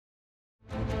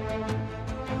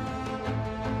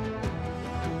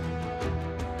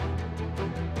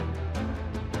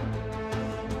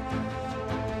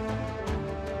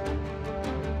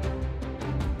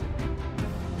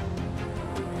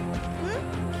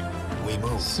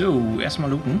So, erstmal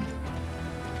looten.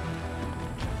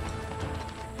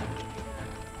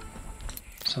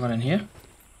 Was haben wir denn hier?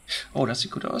 Oh, das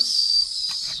sieht gut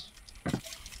aus.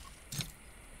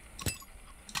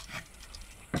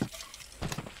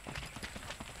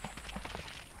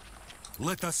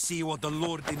 Let us see what the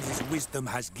Lord in his wisdom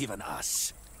has given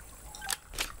us.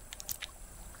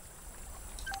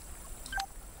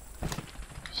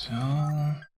 So.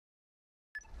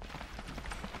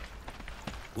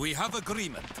 We have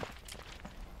agreement.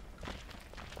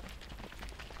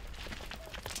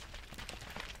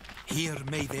 Here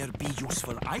may there be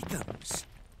useful items.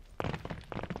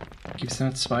 Gibt es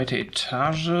eine zweite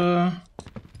Etage?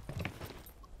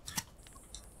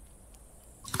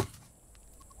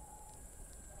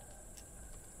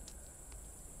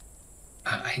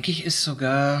 Eigentlich ist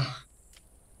sogar...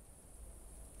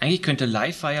 Eigentlich könnte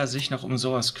Livewire sich noch um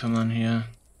sowas kümmern hier.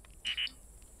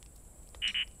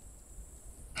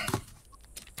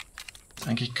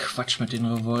 Eigentlich Quatsch mit den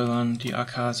Revolvern. Die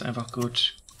AK ist einfach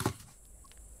gut.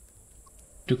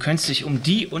 Du könntest dich um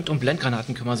die und um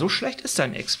Blendgranaten kümmern. So schlecht ist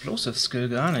dein Explosive Skill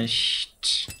gar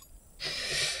nicht.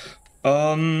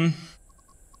 Dann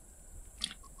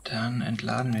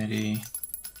entladen wir die.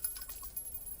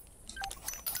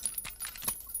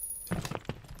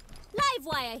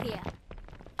 Livewire here.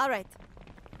 All right.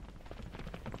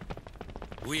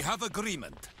 We have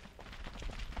agreement.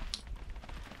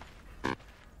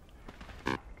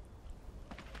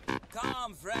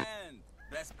 Come, friend.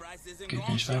 Best prices in Geht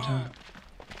nicht weiter.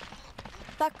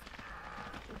 Back.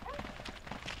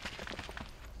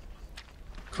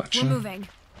 We're Quatschen. moving.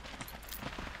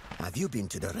 Have you been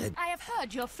to the Red? I have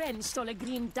heard your friend stole a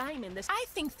green diamond. I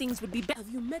think things would be better. Have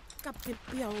you met Captain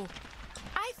Piao?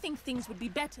 I think things would be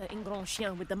better in Grand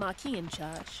Chien with the Marquis in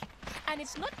charge. And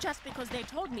it's not just because they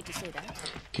told me to say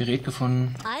that. Gerät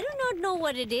gefunden. I do not know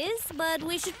what it is, but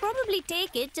we should probably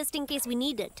take it just in case we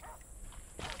need it.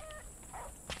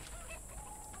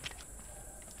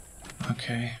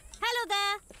 Okay. Hello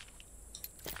there.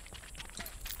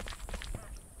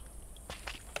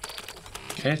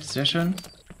 Geld, sehr schön.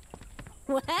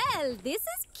 Well, this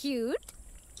is cute.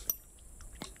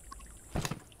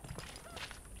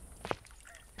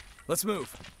 Let's move.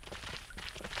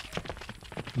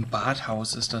 Ein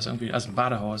Badhaus ist das irgendwie. Also ein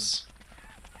Badehaus.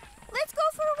 Let's go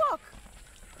for a walk.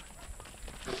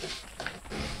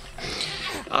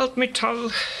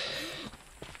 Altmetall.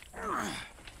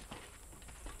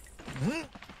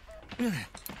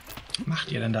 Was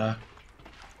macht ihr denn da?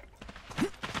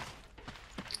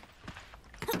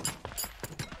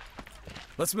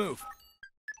 Let's move.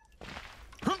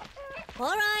 All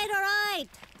right.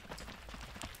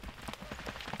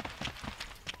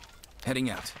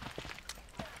 Heading out.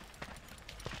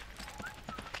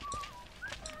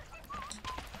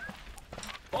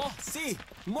 Oh, see!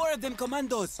 More of them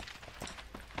commandos!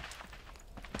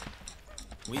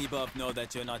 We both know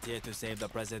that you're not here to save the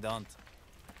President.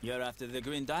 You're after the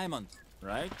Green Diamond,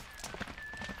 right?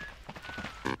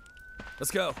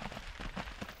 Let's go.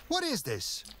 What is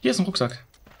this? Hier ist ein Rucksack.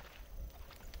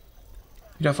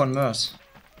 Wieder von Mörs.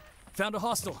 Found a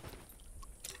hostel.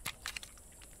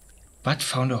 Was?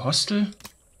 Found a Hostel?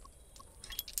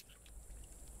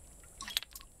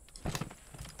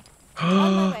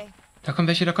 Oh, da kommen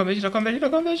welche. You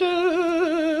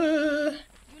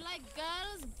like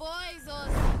girls, boys, or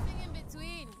something in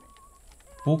between?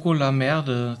 Boko la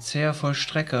Merde. Zäher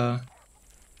Vollstrecker.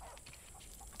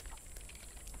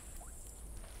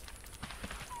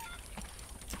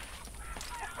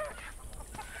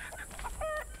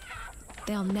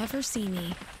 They'll never see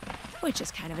me, which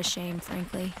is kind of a shame,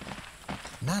 frankly.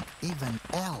 Not even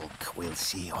elk will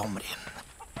see Omrin.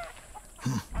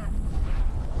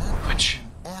 Quatsch.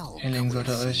 Elk Henning sollte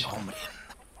will see euch. Omrin.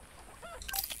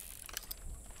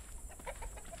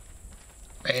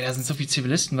 Ey, da sind so viele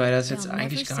Zivilisten bei. Das ist jetzt They'll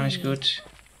eigentlich never gar nicht see me. gut.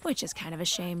 Which is kind of a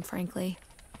shame, frankly.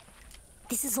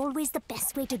 This is always the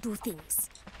best way to do things.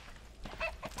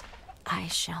 I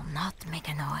shall not make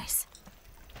a noise.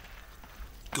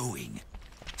 Going.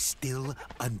 Still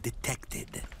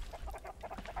undetected.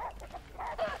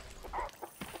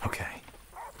 Okay.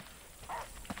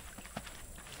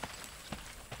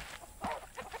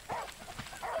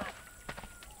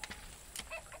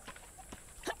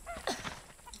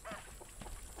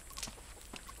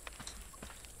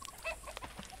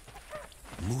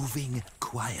 Moving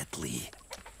quietly.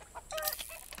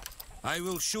 I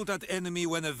will shoot at enemy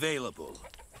when available.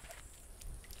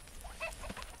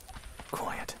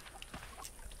 Quiet.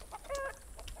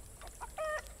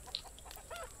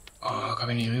 Oh, komm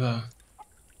ich nicht rüber.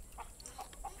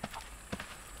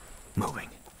 Moving.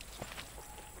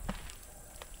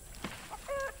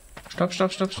 Stopp.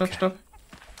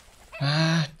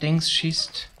 Ah, Dings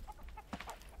schießt.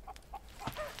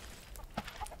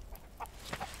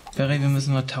 Barry, wir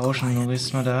müssen mal tauschen. Du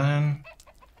gehst mal dahin.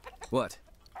 What?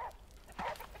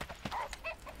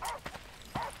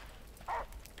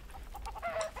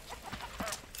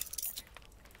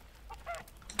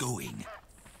 Going.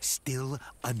 Still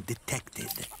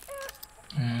undetected.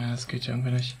 Ja, das geht ja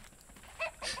irgendwie nicht.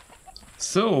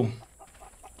 So.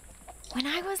 When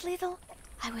I was little,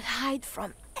 I would hide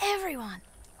from everyone.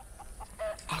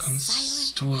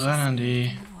 Kommst du ran an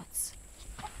die...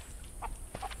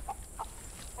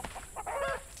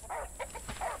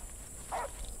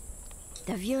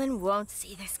 The villain won't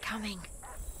see this coming.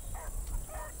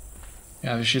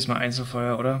 Ja, wir schießen mal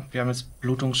Einzelfeuer, oder? Wir haben jetzt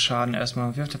Blutungsschaden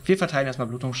erstmal. Wir verteilen erstmal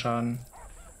Blutungsschaden.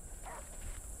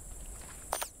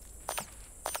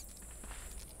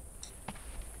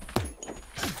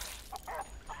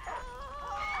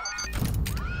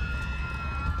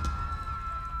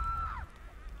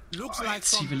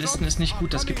 Zivilisten ist nicht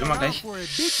gut, das gibt immer gleich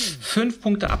 5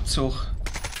 Punkte Abzug.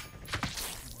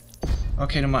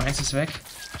 Okay, Nummer 1 ist weg.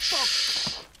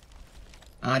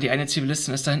 Ah, die eine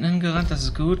Zivilistin ist da hinten gerannt, das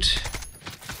ist gut.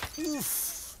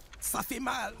 Uff, ça fait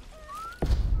mal.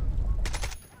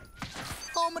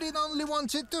 Omrin only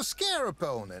wanted to scare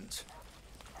opponent.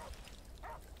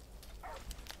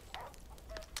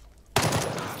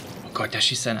 Oh Gott, der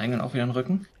schießt seinen eigenen auch wieder in den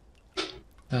Rücken.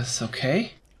 Das ist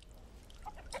okay.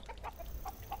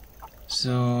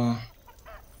 So.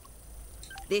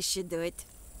 This should do it.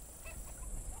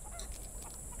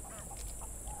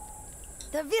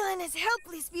 The villain is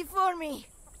helpless before me.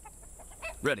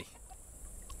 Ready.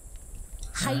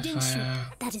 Hide and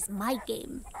shoot. That is my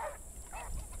game.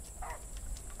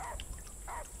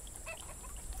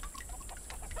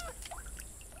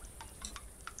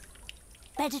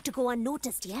 Better to go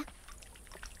unnoticed, yeah?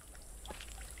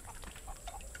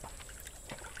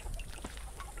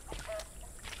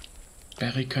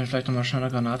 Barry kann vielleicht nochmal schnell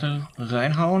eine Granate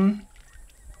reinhauen.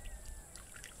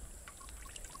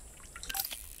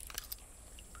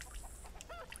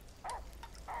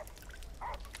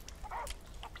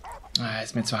 Ah,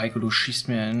 ist mir zu heikel, du schießt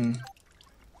mir in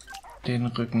den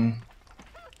Rücken.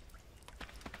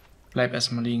 Bleib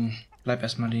erstmal liegen. Bleib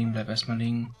erstmal liegen, bleib erstmal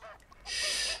liegen.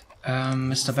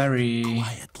 Mr. Barry.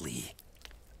 Quietly.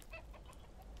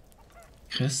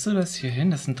 Kriegst du das hier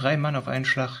hin? Das sind 3 Mann auf einen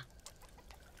Schlag.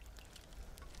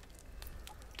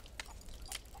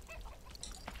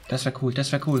 Das wäre cool, das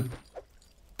wäre cool.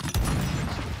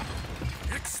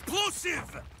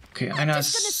 Explosive! Okay, einer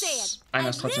ist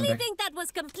trotzdem weg. think that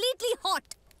was completely hot.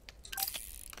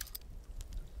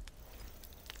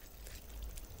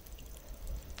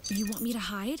 You want me to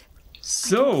hide?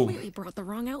 So, I completely brought the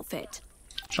wrong outfit.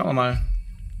 schauen wir mal.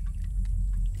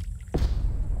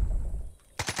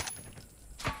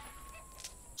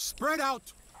 Spread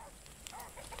out!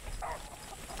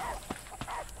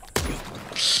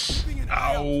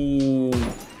 Au!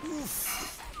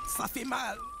 Uff, ça fait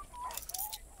mal.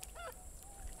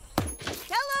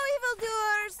 Hello,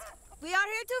 evildoers! We are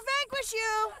here to vanquish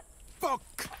you!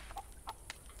 Fuck!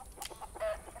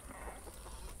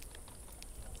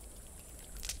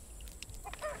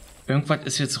 Irgendwas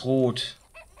ist jetzt rot.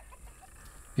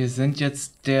 Wir sind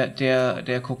jetzt...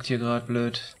 Der guckt hier gerade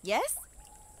blöd. Yes?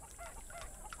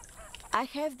 I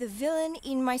have the villain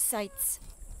in my sights.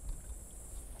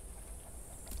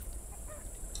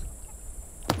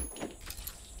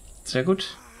 Sehr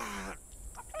gut.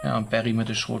 Ja, und Barry mit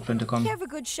der Schrotflinte kommt. You have a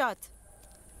good shot.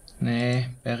 Nee,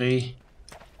 Barry.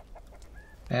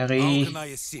 How Barry. can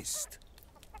I assist?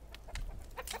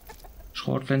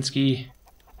 Schrotflinski.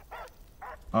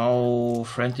 Oh,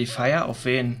 Friendly Fire? Auf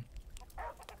wen?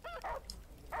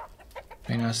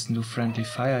 Wen hast denn du Friendly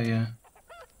Fire hier?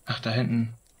 Ach, da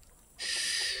hinten.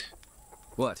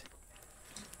 What?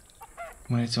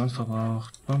 Munition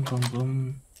verbraucht. Bum, bum,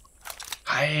 bum.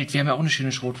 Halt, wir haben ja auch eine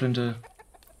schöne Schrotflinte.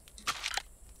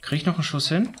 Krieg ich noch einen Schuss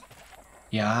hin?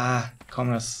 Ja,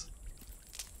 komm, das...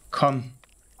 Komm.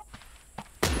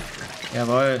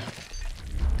 Jawohl.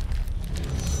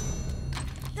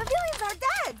 The villains are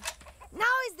dead! Now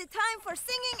is the time for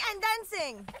singing and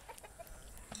dancing!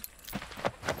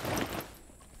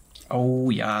 Oh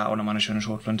ja, auch nochmal eine schöne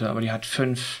Schrotflinte, aber die hat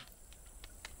 5.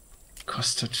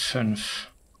 Kostet 5.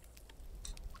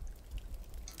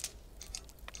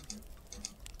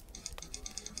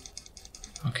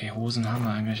 Okay, Hosen haben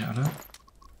wir eigentlich alle.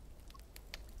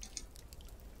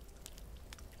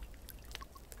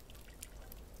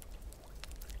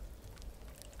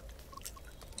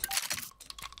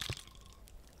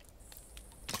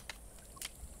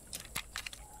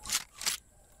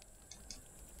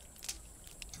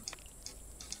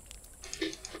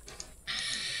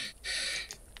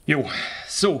 Jo,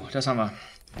 so, das haben wir.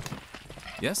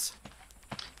 Yes?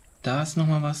 Da ist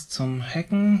nochmal was zum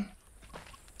Hacken.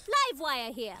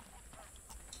 Livewire here.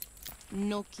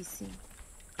 No kissing.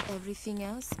 Everything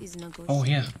else is negotiable. Oh,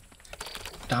 hier.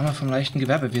 Dame vom leichten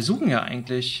Gewerbe. Wir suchen ja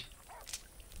eigentlich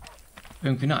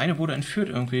irgendwie eine wurde entführt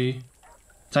irgendwie.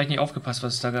 Jetzt hab ich nicht aufgepasst,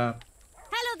 was es da gab.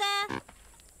 Hello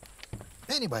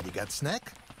there. Anybody got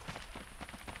snack?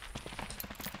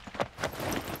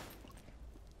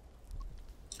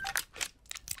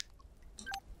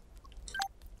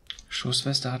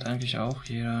 Schussweste hat eigentlich auch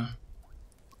jeder.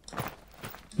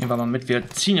 Nehmen wir mal mit. Wir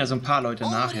ziehen ja so ein paar Leute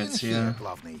nach jetzt hier.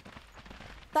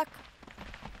 Tak.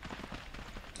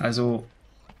 Also,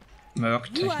 You are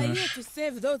here Merc-technisch. to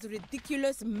save those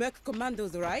ridiculous Merc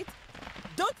commandos, right?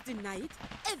 Don't deny it.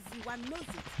 Everyone knows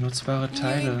it. Nutzbare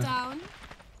You're in Teile. town.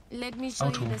 Let me show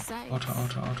Auto. you the sights.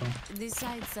 Auto. These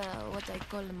sights are what I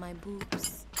call my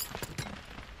boobs.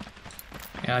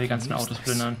 Ja, die ganzen Autos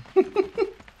plündern.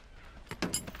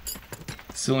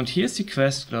 So, und hier ist die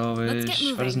Quest, glaube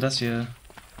ich. Was ist denn das hier?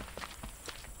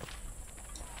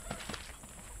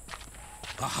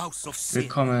 A house of sin.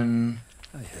 Willkommen.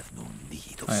 I have no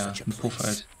need of Ah ja, such a ein Puff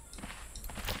place.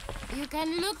 halt. You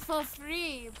can look for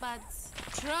free, but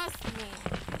trust me.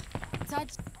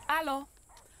 Touch. Hello.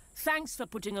 Thanks for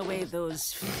putting away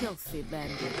those filthy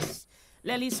bandits.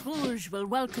 L'Hélice Rouge will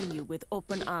welcome you with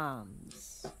open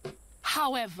arms.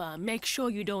 However, make sure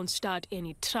you don't start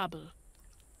any trouble.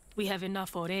 We have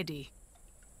enough already.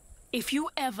 If you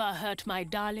ever hurt my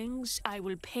darlings, I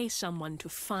will pay someone to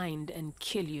find and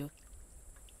kill you.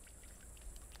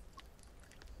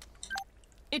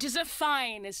 It is a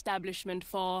fine establishment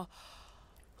for...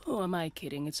 Who am I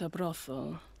kidding? It's a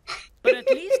brothel. But at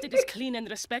least it is clean and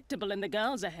respectable and the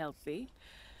girls are healthy.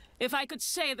 If I could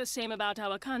say the same about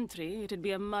our country, it'd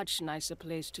be a much nicer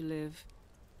place to live.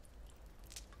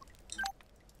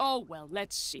 Oh, well,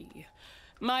 let's see.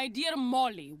 My dear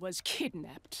Molly was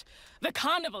kidnapped. The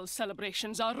carnival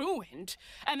celebrations are ruined.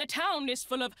 And the town is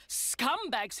full of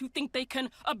scumbags who think they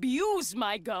can abuse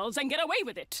my girls and get away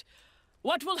with it.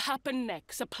 What will happen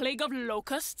next? A plague of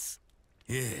locusts?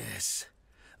 Yes,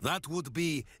 that would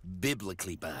be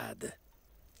biblically bad.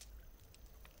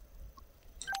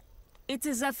 It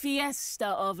is a fiesta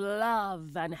of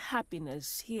love and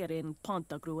happiness here in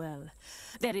Pantagruel.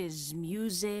 There is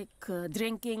music,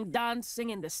 drinking, dancing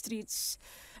in the streets,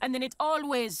 and then it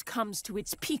always comes to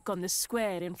its peak on the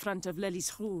square in front of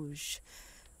l'Hélice Rouge.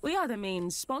 We are the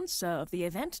main sponsor of the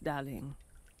event, darling.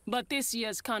 But this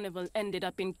year's carnival ended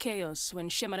up in chaos when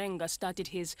Shemarenga started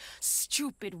his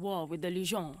stupid war with the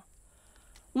Legion.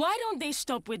 Why don't they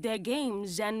stop with their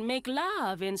games and make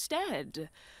love instead?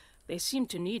 They seem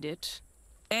to need it.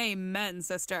 Amen,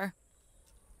 sister.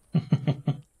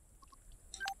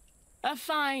 A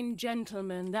fine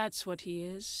gentleman, that's what he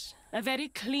is. A very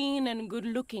clean and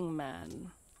good-looking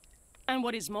man. And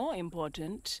what is more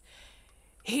important,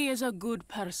 he is a good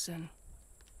person.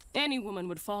 Any woman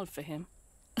would fall for him.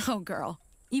 Oh, girl,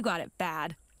 you got it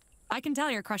bad. I can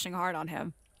tell you're crushing hard on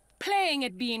him. Playing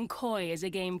at being coy is a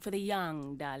game for the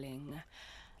young, darling.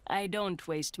 I don't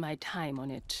waste my time on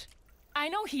it. I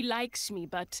know he likes me,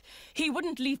 but he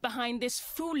wouldn't leave behind this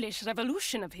foolish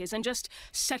revolution of his and just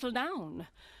settle down.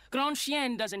 Grand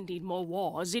Chien doesn't need more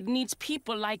wars. It needs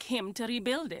people like him to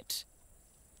rebuild it.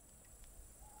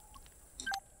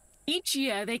 Each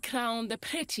year they crown the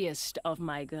prettiest of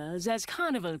my girls as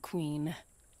Carnival Queen.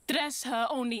 Dress her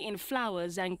only in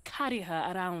flowers and carry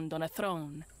her around on a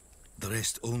throne.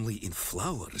 Dressed only in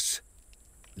flowers?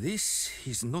 This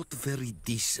is not very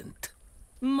decent.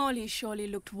 Molly surely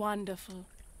looked wonderful.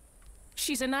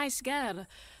 She's a nice girl.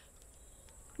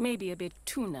 Maybe a bit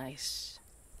too nice.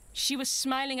 She was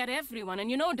smiling at everyone, and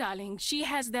you know, darling, she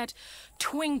has that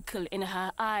twinkle in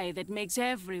her eye that makes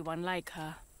everyone like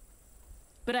her.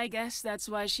 But I guess that's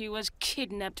why she was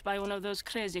kidnapped by one of those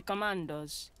crazy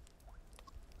commandos.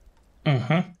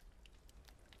 Mhm.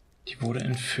 Die wurde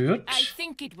entführt. I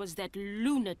think it was that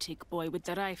lunatic boy with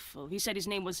the rifle. He said his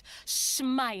name was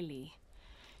Smiley.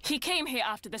 He came here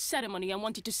after the ceremony and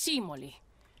wanted to see Molly.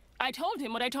 I told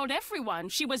him what I told everyone.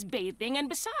 She was bathing, and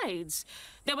besides,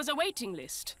 there was a waiting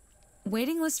list.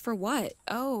 Waiting list for what?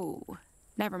 Oh,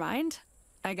 never mind.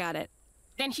 I got it.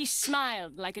 Then he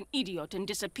smiled like an idiot and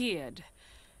disappeared.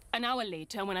 An hour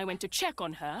later, when I went to check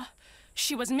on her,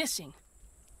 she was missing.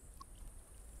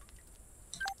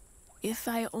 If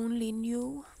I only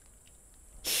knew,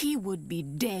 he would be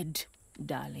dead,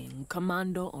 darling,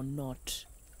 commando or not.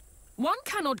 One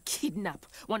cannot kidnap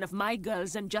one of my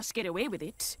girls and just get away with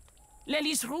it.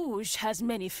 l'Hélice Rouge has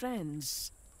many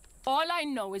friends. All I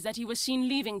know is that he was seen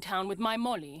leaving town with my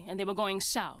Molly, and they were going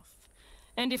south.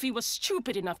 And if he was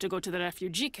stupid enough to go to the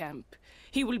refugee camp,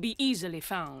 he will be easily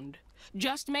found.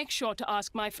 Just make sure to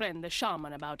ask my friend the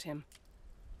shaman about him.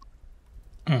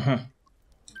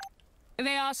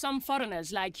 There are some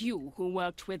foreigners like you who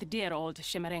worked with dear old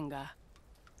Shimerenga.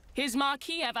 His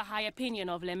Marquis have a high opinion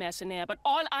of Le Mercenaire, but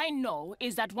all I know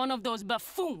is that one of those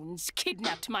buffoons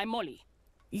kidnapped my Molly.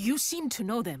 You seem to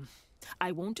know them.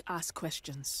 I won't ask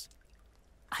questions.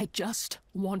 I just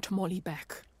want Molly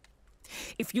back.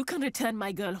 If you can return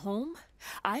my girl home,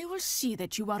 I will see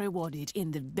that you are rewarded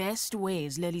in the best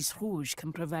ways L'Hélice Rouge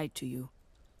can provide to you.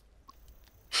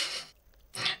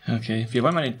 Okay, wir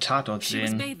wollen mal den Tatort She was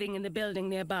sehen. bathing in the building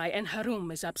nearby, and her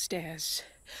room is upstairs.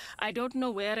 I don't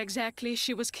know where exactly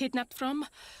she was kidnapped from,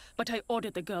 but I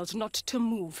ordered the girls not to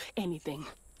move anything.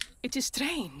 It is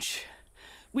strange.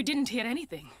 We didn't hear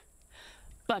anything.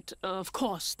 But, of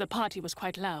course, the party was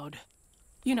quite loud.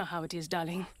 You know how it is,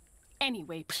 darling.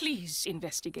 Anyway, please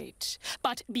investigate.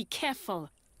 But be careful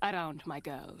around my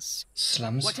girls.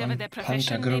 Slums Whatever von their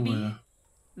profession may be, Pantagruel.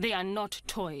 they are not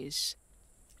toys.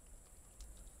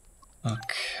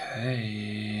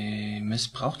 Okay.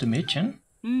 Missbrauchte Mädchen?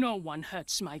 No one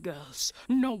hurts my girls.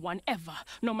 No one ever.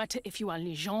 No matter if you are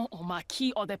Legion or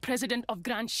Marquis or the president of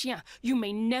Grand Chien, you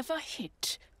may never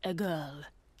hit a girl.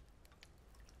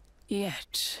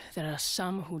 Yet, there are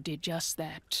some who did just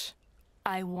that.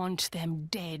 I want them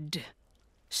dead,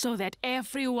 so that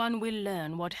everyone will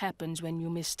learn what happens when you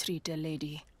mistreat a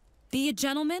lady. Be a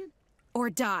gentleman or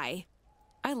die.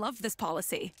 I love this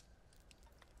policy.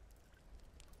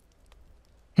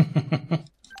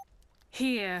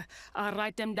 Here, I'll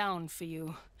write them down for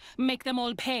you. Make them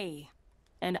all pay,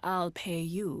 and I'll pay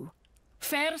you.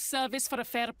 Fair service for a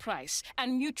fair price,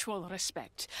 and mutual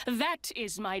respect. That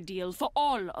is my deal for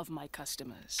all of my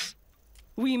customers.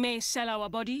 We may sell our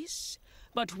bodies,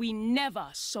 but we never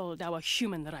sold our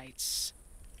human rights.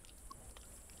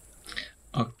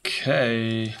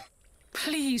 Okay.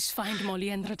 Please find Molly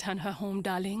and return her home,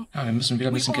 darling. Ja, wir müssen wieder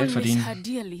ein bisschen Geld We all miss verdienen. her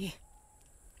dearly.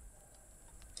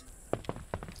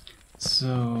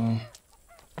 So.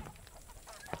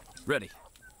 Ready.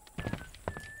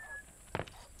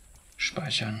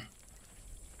 Speichern.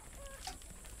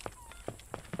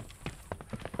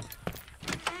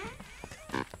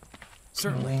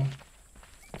 Certainly.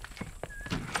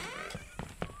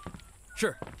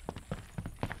 Sure.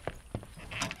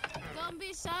 Don't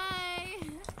be shy.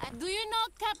 Do you know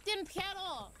Captain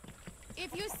Piero?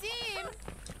 If you see him,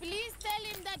 please tell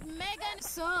him that Megan...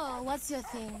 So, what's your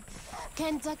thing?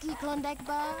 Kentucky Klondike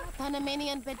Bar?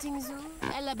 Panamanian Petting Zoo?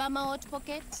 Alabama Hot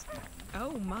Pocket?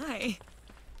 Oh my.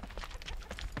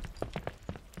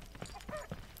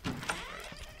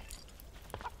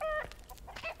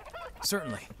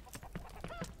 Certainly.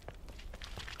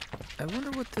 I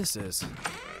wonder what this is.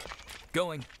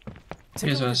 Going.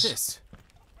 Take Hier a ist look at was. this.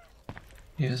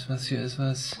 Hier ist was, hier ist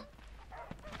was.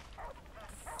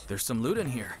 There's some loot in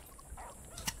here.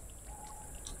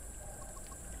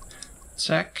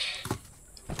 Zack.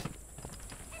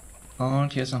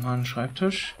 Und hier ist nochmal ein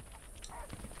Schreibtisch.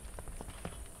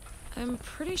 I'm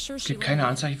pretty sure Es she gibt keine left.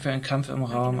 Anzeichen für einen Kampf im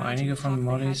Raum. Einige von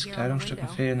Mollys Kleidungsstücken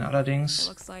fehlen. Allerdings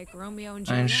Looks like Romeo and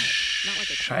Juliet. Not like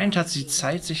a anscheinend hat sie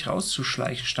Zeit, sich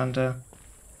rauszuschleichen, stand da.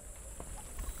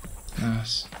 Ja,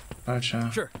 ist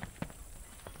falscher. Sure.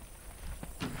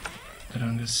 Wird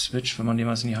dann geswitcht, wenn man dem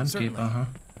was in die Hand gibt. Aha.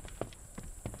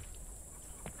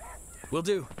 Will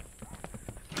do.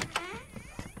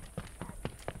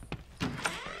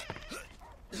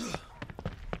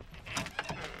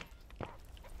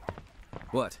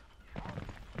 What?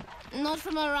 Not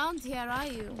from around here, are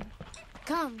you?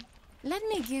 Come, let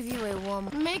me give you a warm...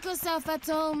 Make yourself at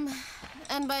home.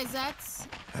 And by that...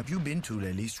 Have you been to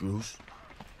L'Hélice Rouge?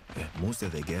 Yeah, most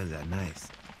of the girls are nice.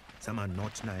 Some are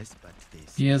not nice, but they...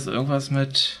 Hier ist irgendwas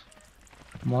mit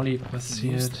Molly Use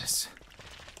passiert. this.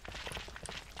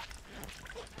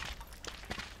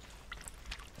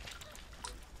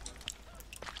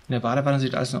 In der Badewanne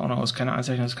sieht alles in Ordnung aus. Keine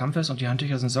Anzeichen des Kampfes und die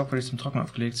Handtücher sind sorgfältig zum Trocknen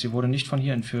aufgelegt. Sie wurde nicht von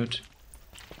hier entführt.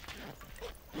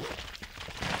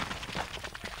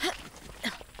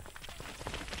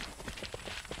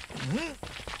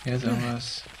 Hier ist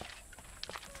irgendwas.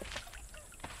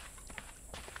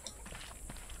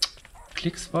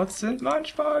 Klickspots sind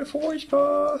manchmal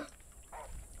furchtbar.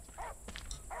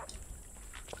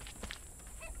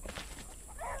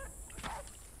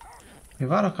 Hier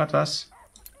war doch gerade was.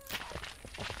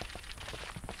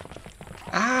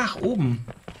 Ach, oben.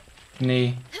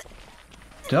 Nee.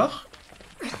 Doch?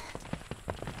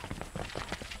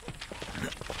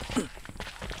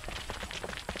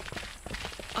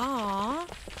 Aw,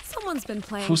 someone's been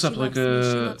playing. Fußabdrücke.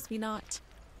 She loves me not.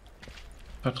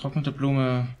 Vertrocknete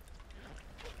Blume.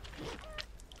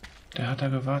 Der hat da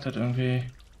gewartet irgendwie.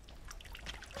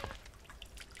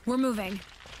 We're moving.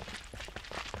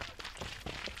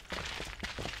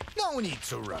 No need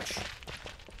to rush.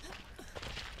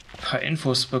 Ein paar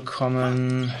Infos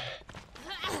bekommen.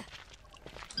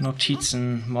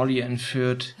 Notizen. Molly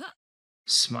entführt.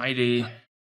 Smiley.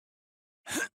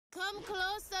 Come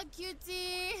closer,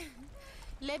 cutie.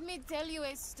 Let me tell you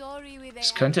a story with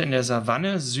Es könnte in der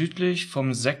Savanne südlich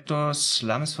vom Sektor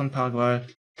Slums von Pantagruel.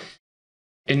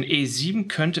 In E7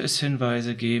 könnte es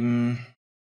Hinweise geben.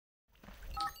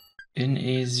 In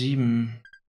E7.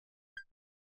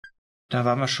 Da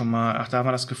waren wir schon mal. Ach, da haben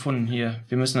wir das gefunden. Hier.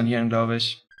 Wir müssen dann hier hin, glaube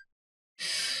ich.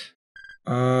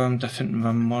 Da finden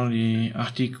wir Molly.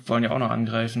 Ach, die wollen ja auch noch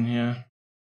angreifen hier.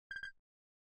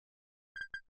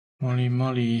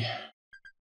 Molly.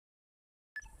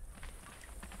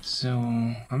 So.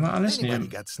 Haben wir alles? Nee.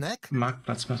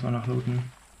 Marktplatz müssen wir noch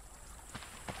looten.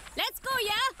 Let's go,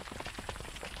 yeah?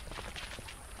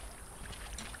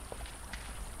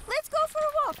 Let's go for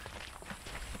a walk.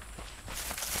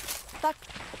 Fuck.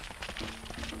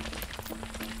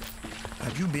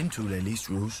 Have you been to Lely's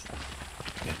Roost?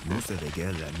 Yeah, most of the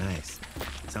girls are nice.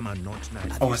 Some are not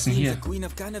nice. Oh, was ist denn hier? The Queen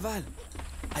of Carnival.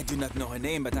 I do not know her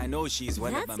name, but I know she's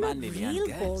one of my manly young girls.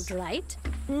 That's not real gold, right?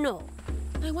 No.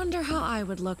 I wonder how I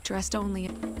would look dressed only.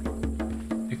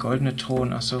 Der goldene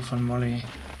Thron, ach so, von Molly.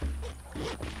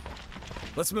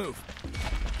 Let's move.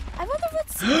 I wonder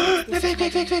what's...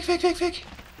 Weg.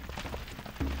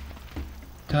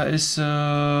 Da ist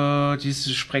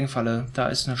diese Sprengfalle. Da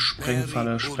ist eine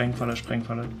Sprengfalle.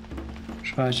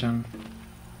 Speichern.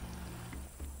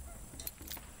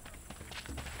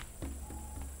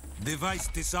 Device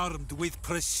disarmed with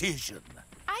precision.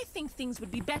 I think things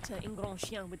would be better in Grand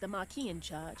Chien with the Marquis in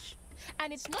charge.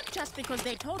 And it's not just because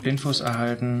they told me. Infos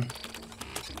erhalten.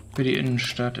 Für die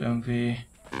Innenstadt irgendwie.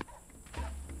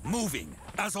 Moving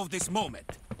as of this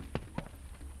moment.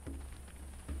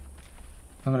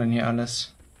 Was haben wir denn hier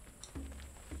alles?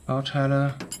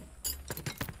 Bauteile.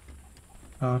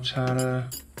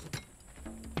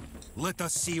 Let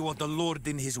us see what the Lord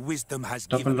in his wisdom has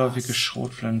given Doppelläufige us.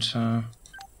 Schrotflinte.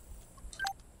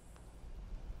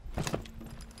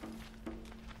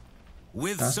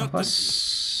 With Da ist noch certainty,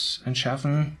 was.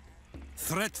 Entschärfen.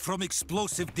 threat from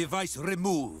explosive device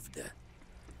removed.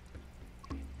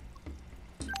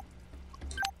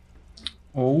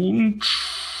 Und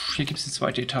hier gibt es die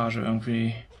zweite Etage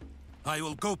irgendwie. I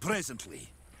will go presently.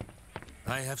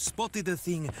 I have spotted a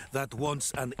thing that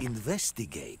wants an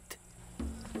investigate.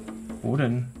 Wo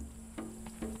denn?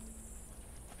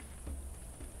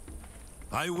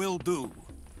 I will do.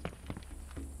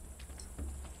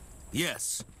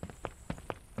 Yes.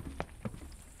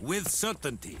 With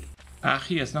certainty. Ach,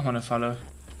 hier ist nochmal eine Falle.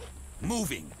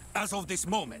 Moving as of this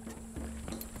moment.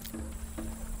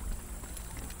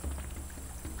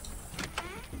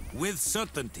 With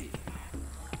certainty.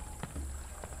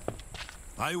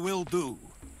 I will do.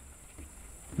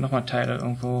 Nochmal Teile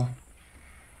irgendwo.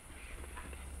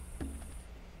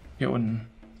 Hier unten.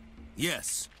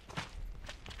 Yes.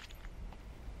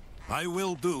 I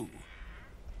will do.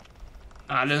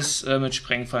 Alles mit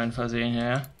Sprengfallen versehen,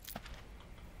 ja.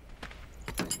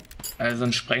 Also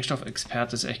ein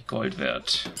Sprengstoffexperte ist echt Gold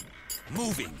wert.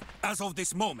 Moving as of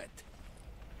this moment.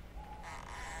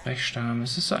 Brechstange,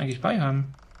 müsstest du eigentlich bei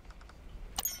haben.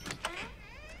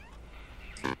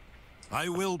 I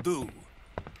will do.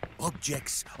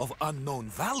 Objects of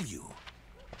unknown value.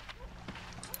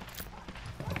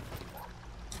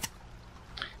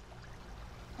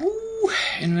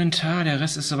 Inventar, der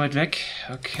Rest ist soweit weg.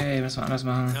 Okay, müssen wir anders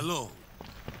machen. Hello.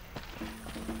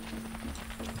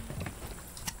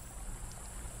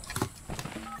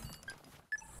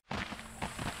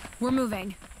 We're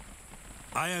moving.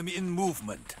 I am in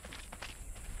movement.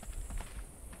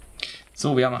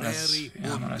 So, wir haben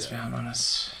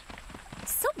alles.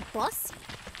 So bossy.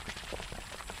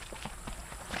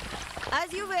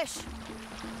 As you wish.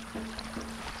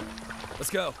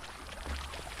 Let's go.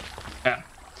 Ja.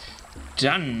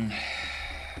 Dann.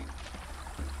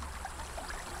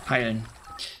 Heilen.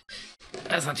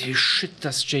 Das ist natürlich shit,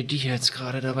 dass JayDee hier jetzt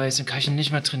gerade dabei ist. Dann kann ich ihn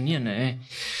nicht mehr trainieren, ey.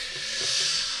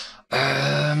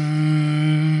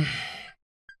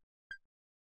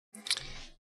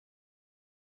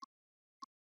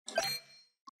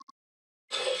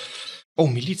 Oh,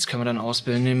 Miliz können wir dann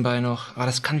ausbilden nebenbei noch. Aber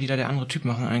das kann wieder der andere Typ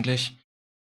machen eigentlich.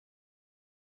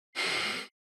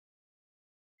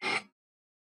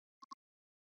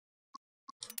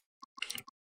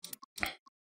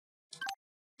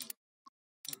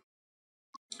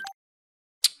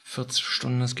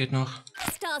 Stunden, das geht noch.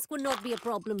 This task would not be a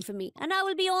problem for me, and I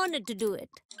will be honored to do it.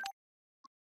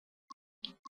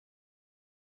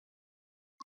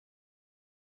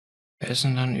 Wer ist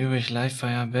denn dann übrig?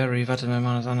 Livefire, Barry. Warte, wir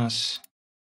machen das anders.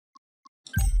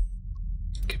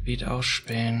 Gebiet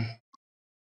ausspähen.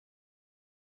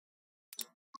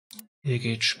 Hier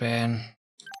geht spähen.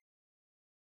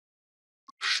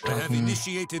 I have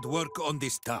initiated work on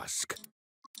this task.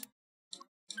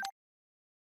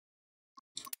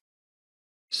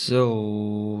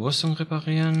 So, Rüstung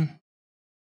reparieren.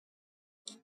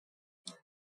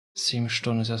 7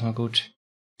 Stunden ist erstmal gut.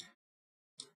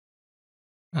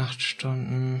 8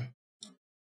 Stunden.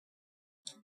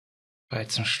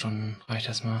 13 Stunden. Reicht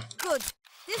erstmal. Good.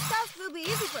 This task will be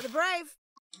easy for the brave.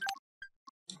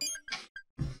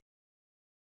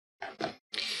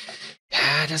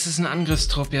 Ja, das ist ein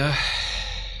Angriffstrupp, ja.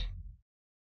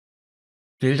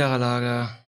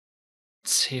 Wildererlager.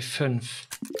 C5.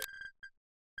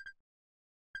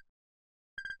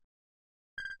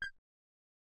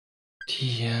 Die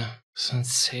hier sind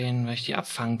 10, weil ich die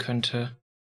abfangen könnte.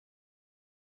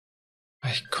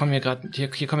 Ich komme hier gerade,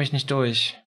 hier komme ich nicht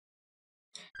durch.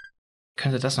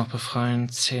 Könnte das noch befreien?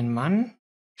 10 Mann?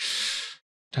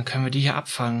 Dann können wir die hier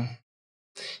abfangen.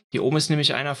 Hier oben ist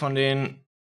nämlich einer von den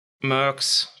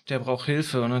Mercs, der braucht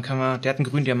Hilfe und dann können wir, der hat einen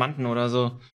grünen Diamanten oder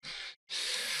so.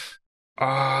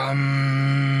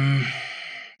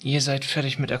 Ihr seid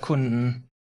fertig mit Erkunden.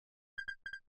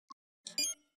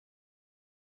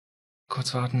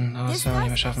 Kurz warten, aber das werden wir nicht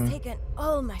mehr schaffen.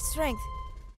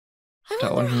 Da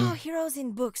unten.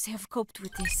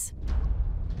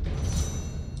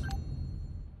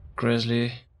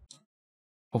 Grizzly.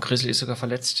 Oh, Grizzly ist sogar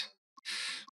verletzt.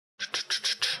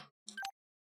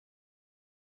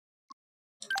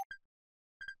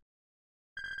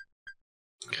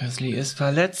 Grizzly ist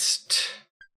verletzt.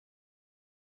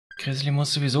 Grizzly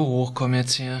muss sowieso hochkommen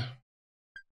jetzt hier.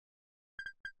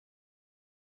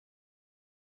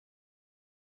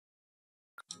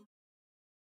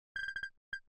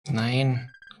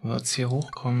 Nein, wird's hier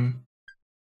hochkommen.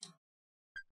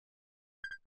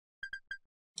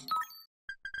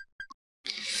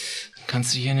 Dann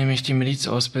kannst du hier nämlich die Miliz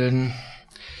ausbilden.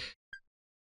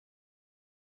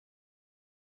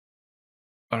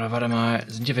 Oder warte mal,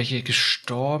 sind hier welche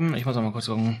gestorben? Ich muss auch mal kurz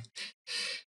gucken.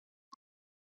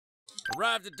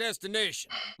 Arrived at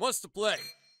destination. What's the play?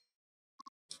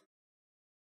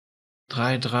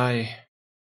 3-3.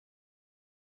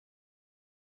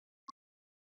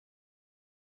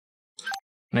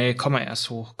 Nee, komm mal erst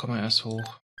hoch, komm mal erst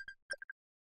hoch.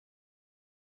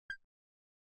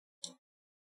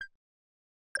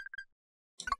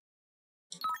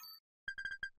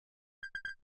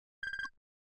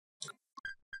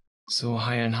 So,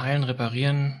 heilen, heilen,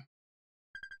 reparieren.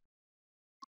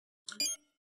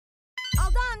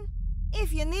 All done.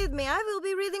 If you need me, I will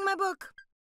be reading my book.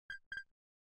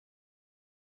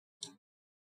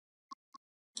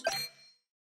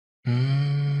 Hm.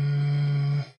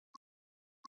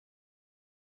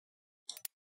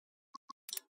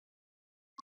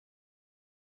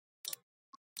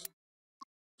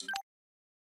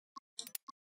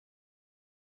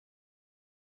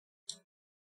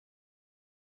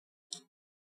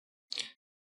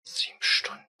 Sieben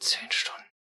Stunden, 10 Stunden.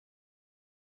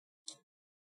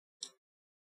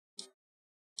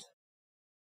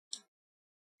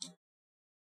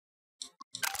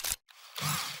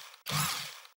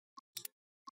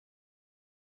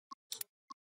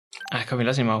 Ah, komm, wir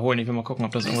lassen ihn mal holen. Ich will mal gucken,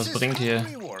 ob das irgendwas bringt hier.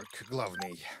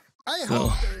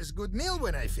 So.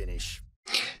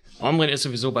 Omrin ist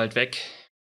sowieso bald weg.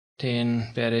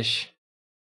 Den werde ich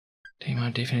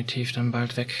mal definitiv dann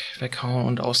bald weghauen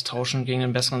und austauschen gegen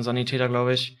einen besseren Sanitäter,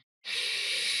 glaube ich.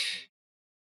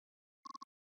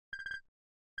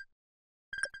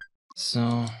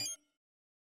 So.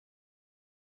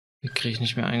 Die kriege ich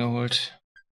nicht mehr eingeholt.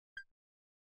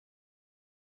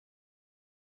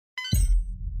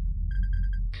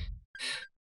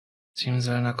 Team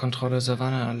seiner Kontrolle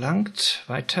Savanne erlangt.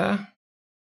 Weiter.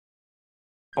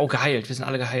 Oh, geheilt. Wir sind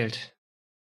alle geheilt.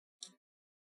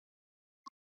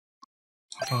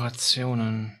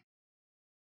 Operationen.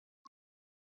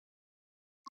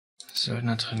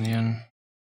 Söldner trainieren.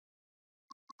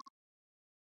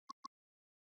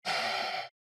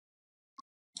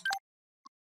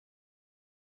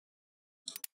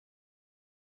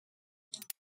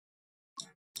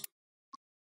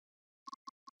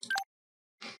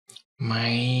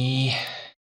 Mei.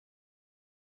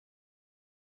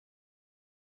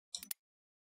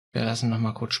 Wir lassen noch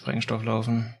mal kurz Sprengstoff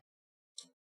laufen.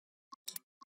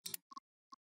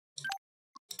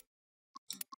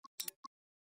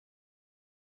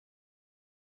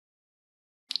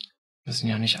 Müssen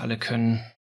ja nicht alle können.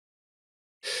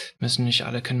 Müssen nicht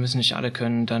alle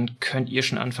können. Dann könnt ihr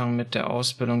schon anfangen mit der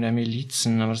Ausbildung der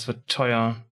Milizen, aber das wird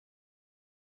teuer.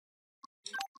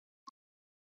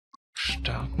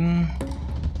 Starten.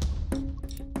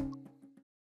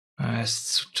 Ah,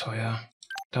 ist zu teuer.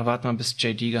 Da warten wir, bis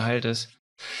JayDee geheilt ist.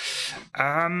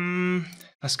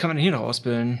 Was kann man denn hier noch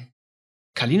ausbilden?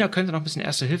 Kalina könnte noch ein bisschen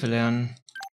Erste Hilfe lernen.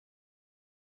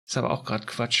 Ist aber auch gerade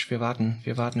Quatsch. Wir warten.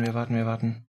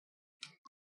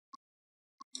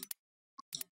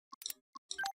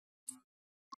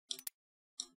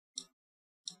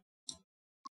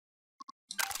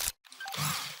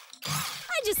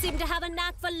 I just seem to have a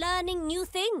knack for learning new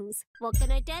things. What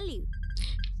can I tell you?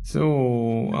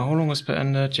 So, Erholung ist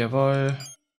beendet. Jawohl.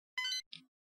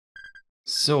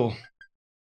 So.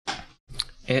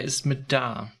 Er ist mit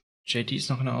da. JayDee ist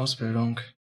noch in der Ausbildung.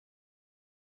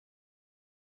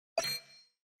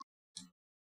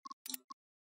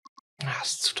 Ah,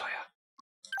 ist zu teuer.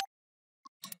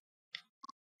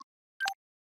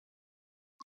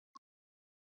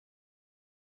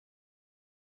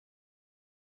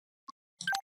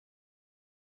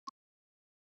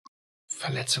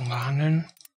 Verletzung behandeln.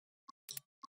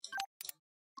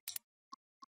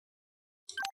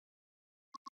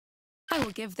 I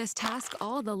will give this task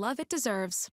all the love it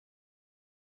deserves.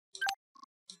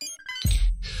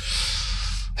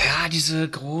 Ja, diese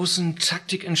großen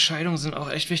Taktikentscheidungen sind auch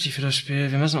echt wichtig für das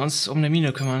Spiel. Wir müssen uns um eine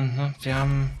Mine kümmern. Ne? Wir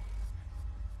haben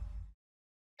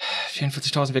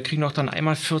 44.000. Wir kriegen auch dann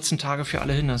einmal 14 Tage für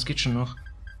alle hin. Das geht schon noch.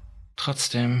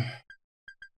 Trotzdem.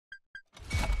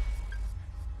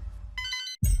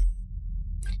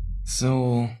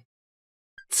 So.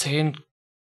 10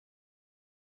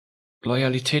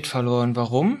 Loyalität verloren.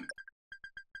 Warum?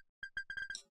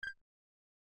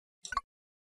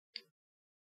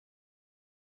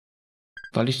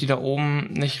 Weil ich die da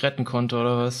oben nicht retten konnte,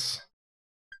 oder was?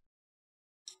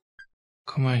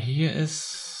 Guck mal, hier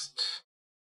ist...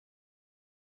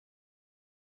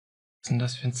 Was ist denn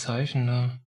das für ein Zeichen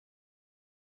da?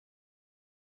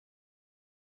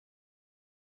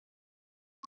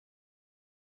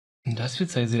 Und das für ein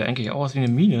Zeichen sieht eigentlich auch aus wie eine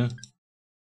Mine.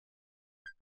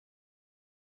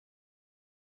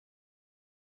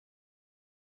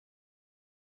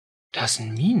 Das ist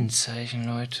ein Minenzeichen,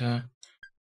 Leute.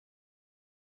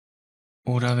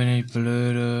 Oder bin ich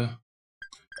blöde?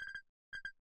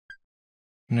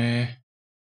 Nee.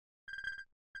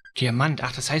 Diamant.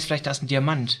 Ach, das heißt vielleicht, da ist ein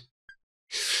Diamant.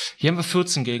 Hier haben wir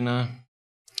 14 Gegner.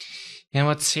 Hier haben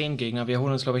wir 10 Gegner. Wir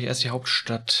holen uns, glaube ich, erst die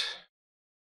Hauptstadt.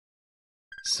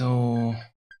 So.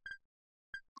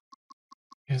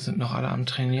 Wir sind noch alle am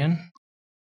Trainieren.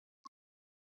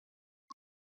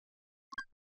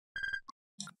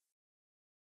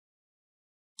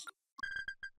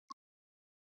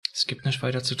 Es gibt nicht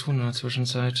weiter zu tun in der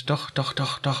Zwischenzeit.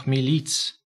 Doch,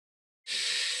 Miliz.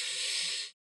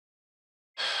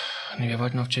 Ne, wir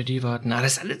wollten auf JayDee warten. Ah,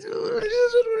 das ist alles so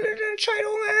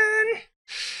Entscheidungen.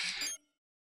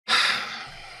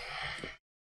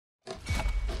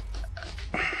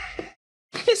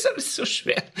 Ist alles so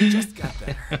schwer. Just got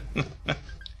better.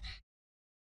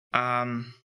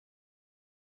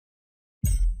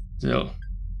 So.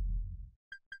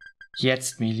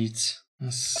 Jetzt Miliz.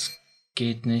 Das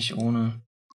geht nicht ohne.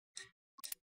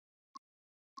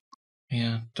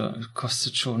 Ja,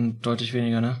 kostet schon deutlich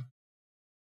weniger, ne?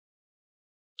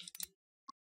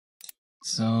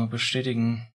 So,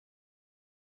 bestätigen.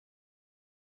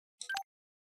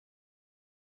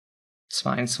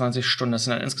 22 Stunden, das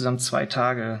sind dann insgesamt 2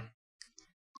 Tage.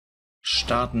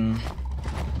 Starten.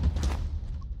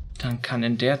 Dann kann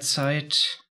in der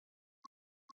Zeit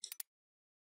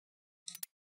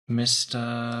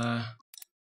Mr.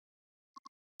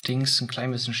 Dings ein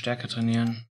klein bisschen stärker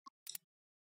trainieren.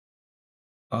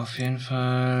 Auf jeden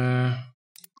Fall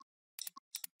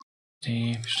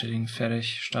die bestätigen,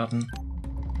 fertig, starten.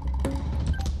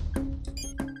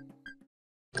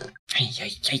 Nee.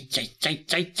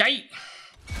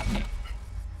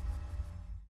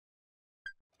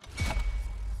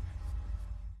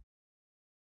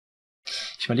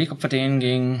 Ich überlege, ob wir den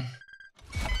gegen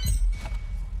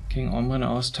Ombre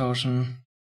austauschen.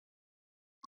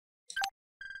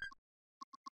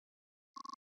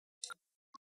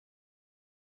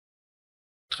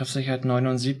 Treffsicherheit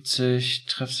 79,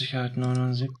 Treffsicherheit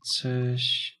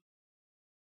 79.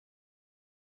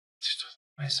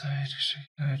 Weisheit,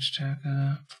 Geschicklichkeit,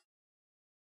 Stärke.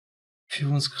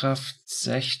 Führungskraft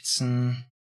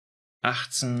 16,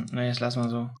 18. Ne, jetzt lassen wir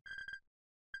so.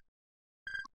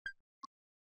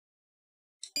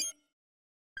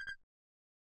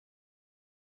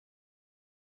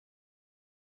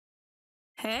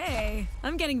 Hey,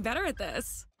 I'm getting better at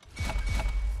this.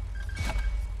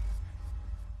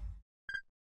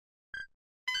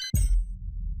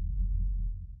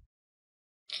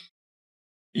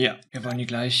 Ja, wir wollen die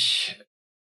gleich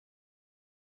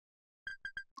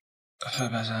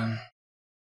verbessern.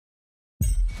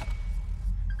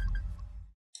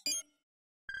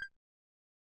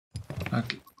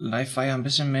 Live war ja ein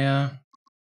bisschen mehr.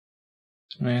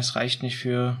 Ne, es reicht nicht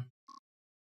für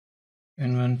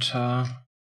Inventar.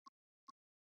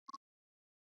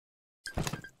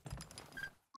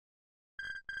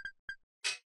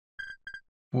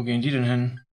 Wo gehen die denn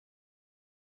hin?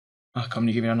 Ach komm,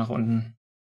 die gehen wieder nach unten.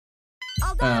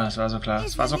 Ah, das war so klar.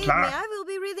 Das war so klar.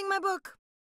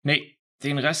 Nee,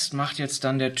 den Rest macht jetzt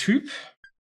dann der Typ.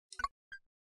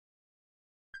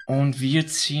 Und wir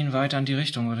ziehen weiter in die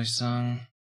Richtung, würde ich sagen.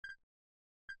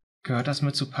 Gehört das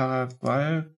mit zu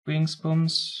Pantagruel,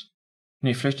 Wingsbums?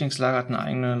 Nee, Flüchtlingslager hat eine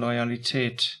eigene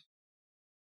Loyalität.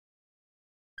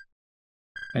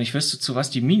 Wenn ich wüsste, zu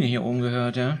was die Mine hier oben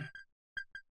gehört, ja.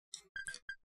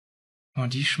 Oh,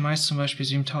 die schmeißt zum Beispiel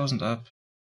 7000 ab.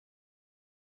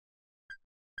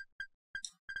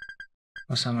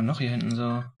 Was haben wir noch hier hinten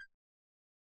so?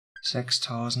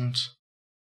 6000.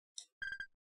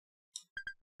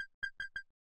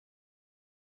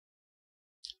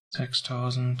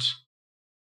 $6.000.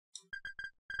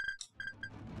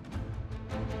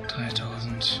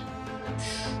 3000.